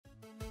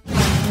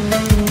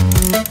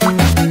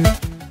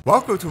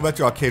Welcome to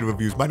Retro Arcade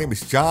Reviews. My name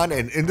is John,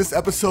 and in this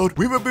episode,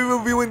 we will be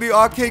reviewing the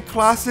arcade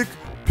classic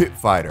Pit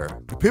Fighter.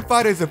 Pit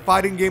Fighter is a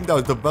fighting game that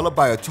was developed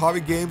by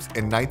Atari Games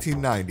in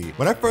 1990.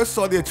 When I first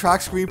saw the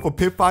attract screen for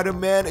Pit Fighter,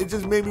 man, it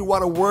just made me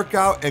want to work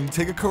out and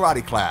take a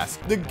karate class.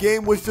 The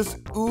game was just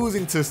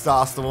oozing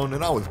testosterone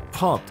and I was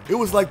pumped. It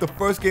was like the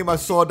first game I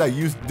saw that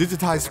used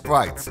digitized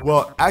sprites.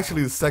 Well,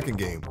 actually the second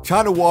game.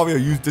 China Warrior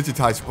used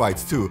digitized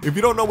sprites too. If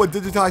you don't know what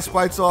digitized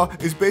sprites are,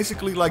 it's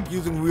basically like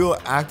using real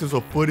actors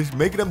or footage,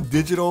 making them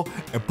digital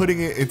and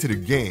putting it into the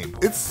game.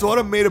 It sort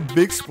of made a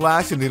big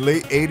splash in the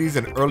late 80s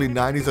and early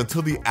 90s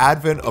until the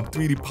advent of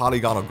 3D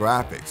polygonal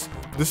graphics.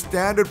 The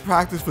standard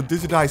practice for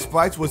digitized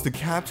sprites was to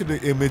capture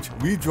the image,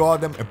 redraw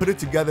them, and put it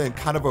together in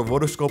kind of a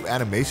rotoscope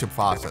animation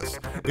process.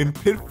 In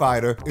Pit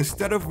Fighter,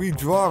 instead of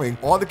redrawing,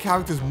 all the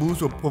characters'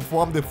 moves were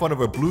performed in front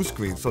of a blue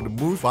screen, so the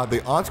moves by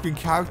the on-screen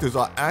characters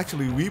are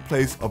actually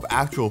replays of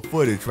actual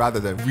footage rather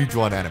than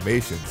redrawn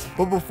animations.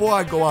 But before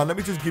I go on, let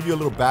me just give you a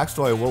little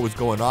backstory of what was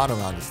going on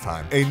around this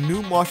time. A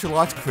new martial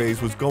arts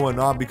craze was going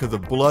on because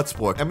of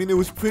Bloodsport. I mean, it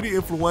was pretty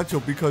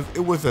influential because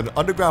it was an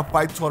underground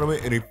fight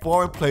tournament in a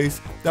foreign place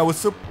that was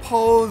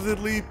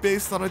supposedly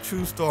based on a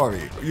true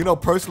story. You know,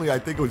 personally, I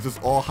think it was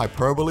just all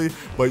hyperbole,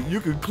 but you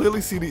can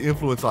clearly see the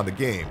influence on the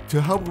game.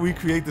 To help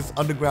recreate this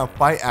underground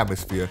fight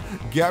atmosphere,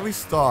 Gary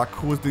Stark,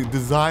 who was the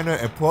designer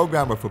and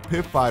programmer for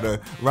Pit Fighter,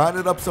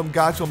 rounded up some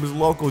guys from his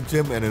local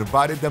gym and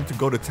invited them to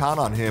go to town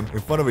on him in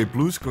front of a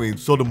blue screen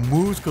so the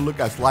moves could look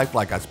as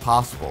lifelike as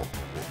possible.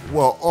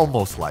 Well,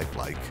 almost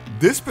lifelike.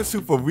 This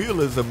pursuit for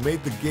realism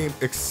made the game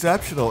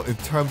exceptional in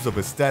terms of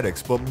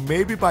aesthetics, but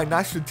maybe by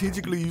not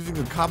strategically using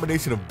a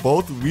combination of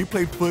both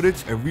replayed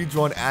footage and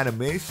redrawn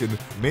animation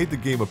made the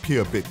game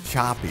appear a bit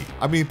choppy.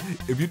 I mean,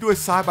 if you do a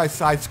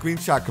side-by-side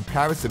screenshot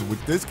comparison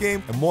with this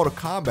game and Mortal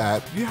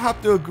Kombat, you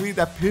have to agree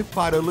that Pit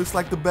Fighter looks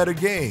like the better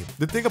game.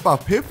 The thing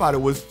about Pit Fighter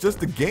was just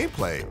the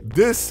gameplay.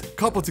 This,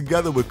 coupled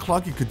together with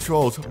clunky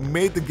controls,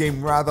 made the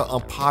game rather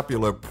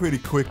unpopular pretty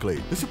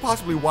quickly. This is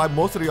possibly why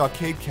most of the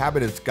arcade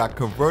cabinets got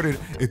converted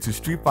into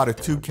Street Fighter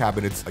 2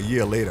 cabinets a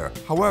year later.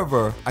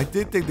 However, I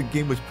did think the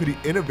game was pretty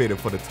innovative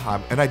for the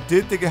time, and I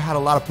did think it had a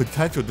lot of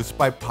potential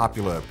despite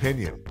popular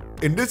opinion.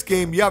 In this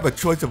game, you have a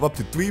choice of up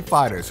to 3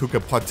 fighters who can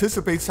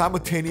participate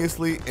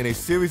simultaneously in a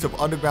series of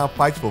underground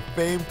fights for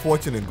fame,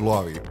 fortune, and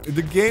glory.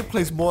 The game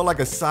plays more like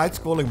a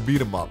side-scrolling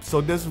beat-em-up,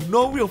 so there's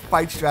no real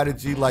fight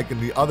strategy like in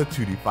the other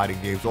 2D fighting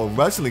games or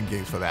wrestling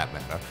games for that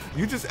matter.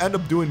 You just end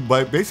up doing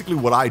basically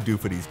what I do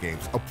for these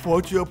games.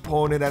 Approach your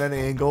opponent at an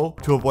angle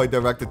to avoid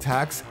direct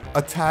attacks,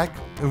 attack,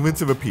 and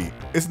rinse and repeat.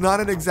 It's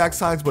not an exact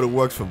science, but it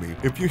works for me.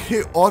 If you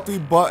hit all 3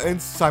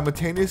 buttons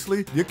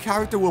simultaneously, your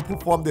character will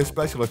perform their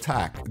special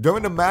attack.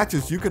 During the match,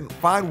 you can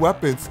find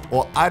weapons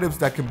or items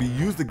that can be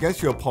used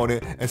against your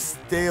opponent and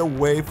stay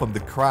away from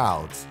the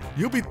crowds.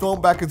 You'll be thrown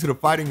back into the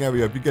fighting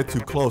area if you get too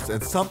close,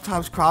 and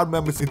sometimes crowd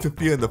members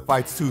interfere in the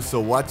fights too,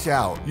 so watch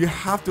out. You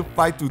have to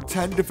fight through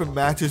 10 different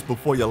matches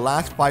before your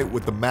last fight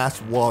with the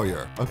Masked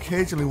Warrior.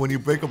 Occasionally when you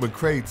break open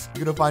crates,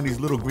 you're gonna find these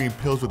little green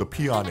pills with a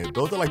P on it.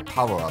 Those are like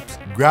power-ups.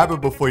 Grab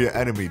it before your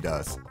enemy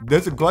does.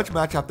 There's a grudge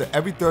match after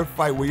every 3rd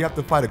fight where you have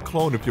to fight a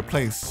clone if you're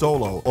playing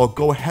solo, or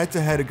go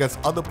head-to-head against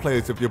other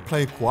players if you're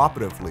playing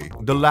cooperatively.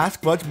 The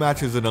last grudge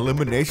match is an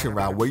elimination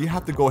round where you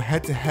have to go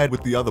head-to-head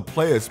with the other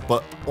players,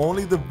 but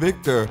only the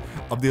victor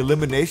of the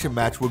elimination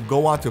match will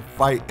go on to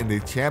fight in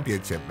the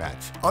championship match.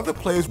 Other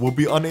players will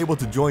be unable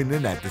to join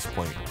in at this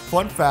point.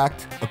 Fun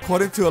fact,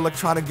 according to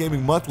Electronic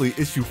Gaming Monthly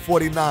issue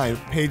 49,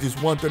 pages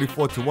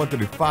 134 to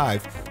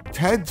 135,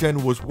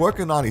 Tengen was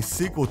working on a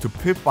sequel to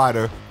Pit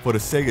Fighter for the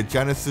Sega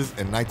Genesis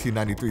in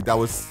 1993 that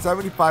was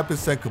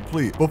 75%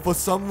 complete, but for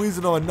some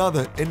reason or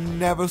another, it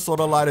never saw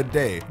the light of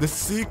day. The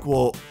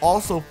sequel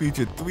also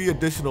featured 3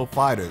 additional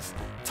fighters,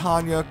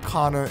 Tanya,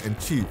 Connor, and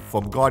Chief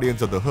from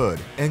Guardians of the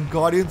Hood. And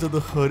Guardians of the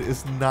Hood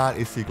is not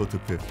a sequel to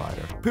Pit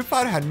Fighter. Pit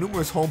Fighter had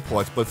numerous home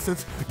ports, but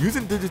since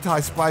using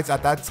digitized sprites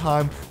at that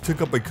time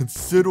took up a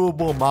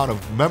considerable amount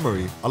of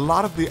memory, a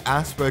lot of the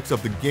aspects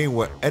of the game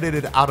were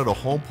edited out of the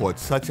home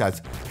ports, such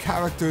as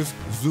characters,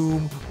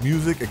 zoom,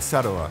 music,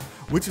 etc.,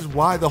 which is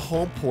why the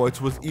home ports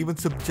was even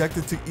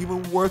subjected to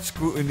even worse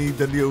scrutiny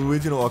than the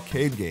original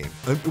arcade game.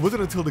 And it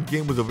wasn't until the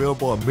game was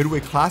available on Midway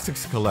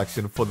Classics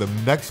collection for the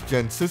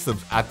next-gen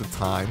systems at the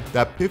time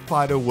that Pit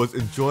Fighter was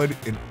enjoyed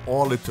in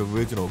all its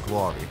original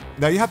glory.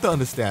 Now you have to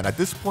understand, at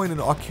this point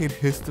in arcade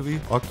history,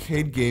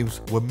 arcade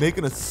games were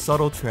making a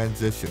subtle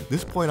transition.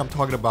 This point I'm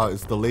talking about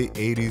is the late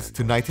 80s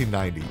to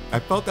 1990. I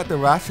felt that the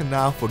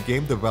rationale for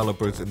game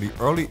developers in the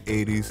early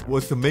 80s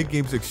was to make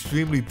games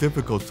extremely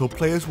difficult so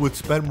players would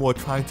spend more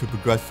time to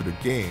progress through the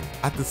game.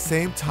 At the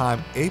same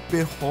time,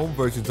 8-bit home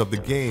versions of the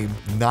game,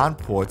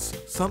 non-ports,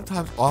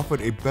 sometimes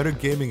offered a better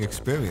gaming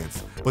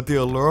experience. but the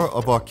allure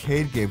of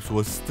arcade games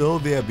was still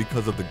there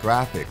because of the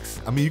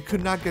graphics. I mean, you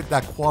could not get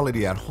that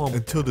quality at home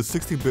until the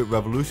 16-bit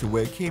revolution,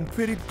 where it came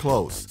pretty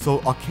close.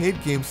 So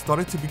arcade games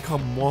started to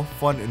become more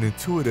fun and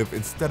intuitive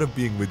instead of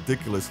being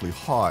ridiculously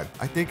hard,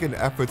 I think in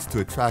efforts to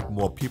attract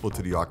more people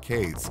to the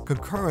arcades.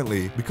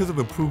 Concurrently, because of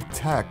improved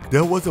tech,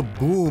 there was a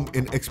boom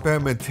in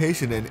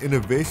experimentation and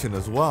innovation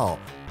as well.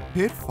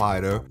 Pit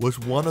Fighter was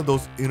one of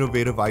those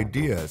innovative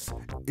ideas.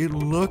 It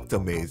looked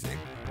amazing,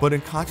 but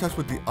in contrast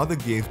with the other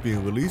games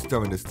being released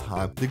during this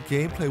time, the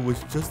gameplay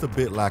was just a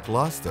bit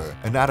lackluster,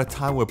 and at a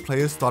time where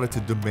players started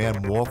to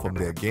demand more from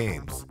their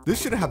games.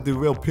 This shouldn't have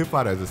derailed Pit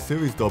Fighter as a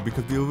series though,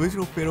 because the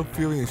original Fatal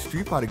Fury and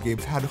Street Fighter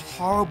games had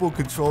horrible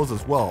controls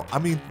as well. I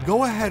mean,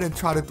 go ahead and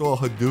try to throw a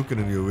Hadouken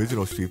in the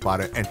original Street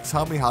Fighter and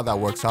tell me how that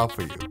works out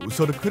for you.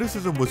 So the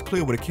criticism was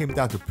clear when it came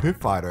down to Pit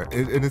Fighter,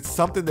 and it's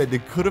something that they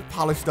could have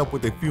polished up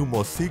with a few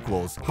more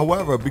sequels.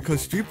 However,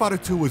 because Street Fighter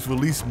 2 was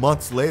released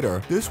months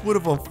later, this would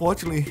have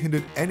unfortunately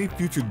hindered any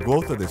future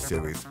growth of this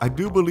series. I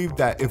do believe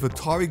that if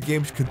Atari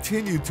Games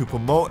continued to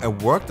promote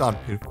and worked on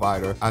Pit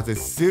Fighter as a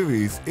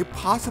series, it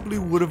possibly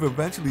would have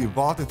eventually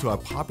evolved into a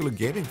popular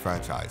gaming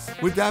franchise.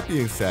 With that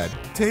being said,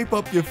 tape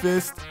up your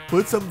fist,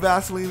 put some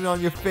Vaseline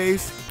on your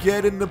face,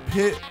 get in the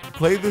pit,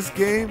 play this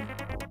game,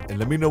 and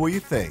let me know what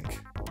you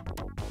think.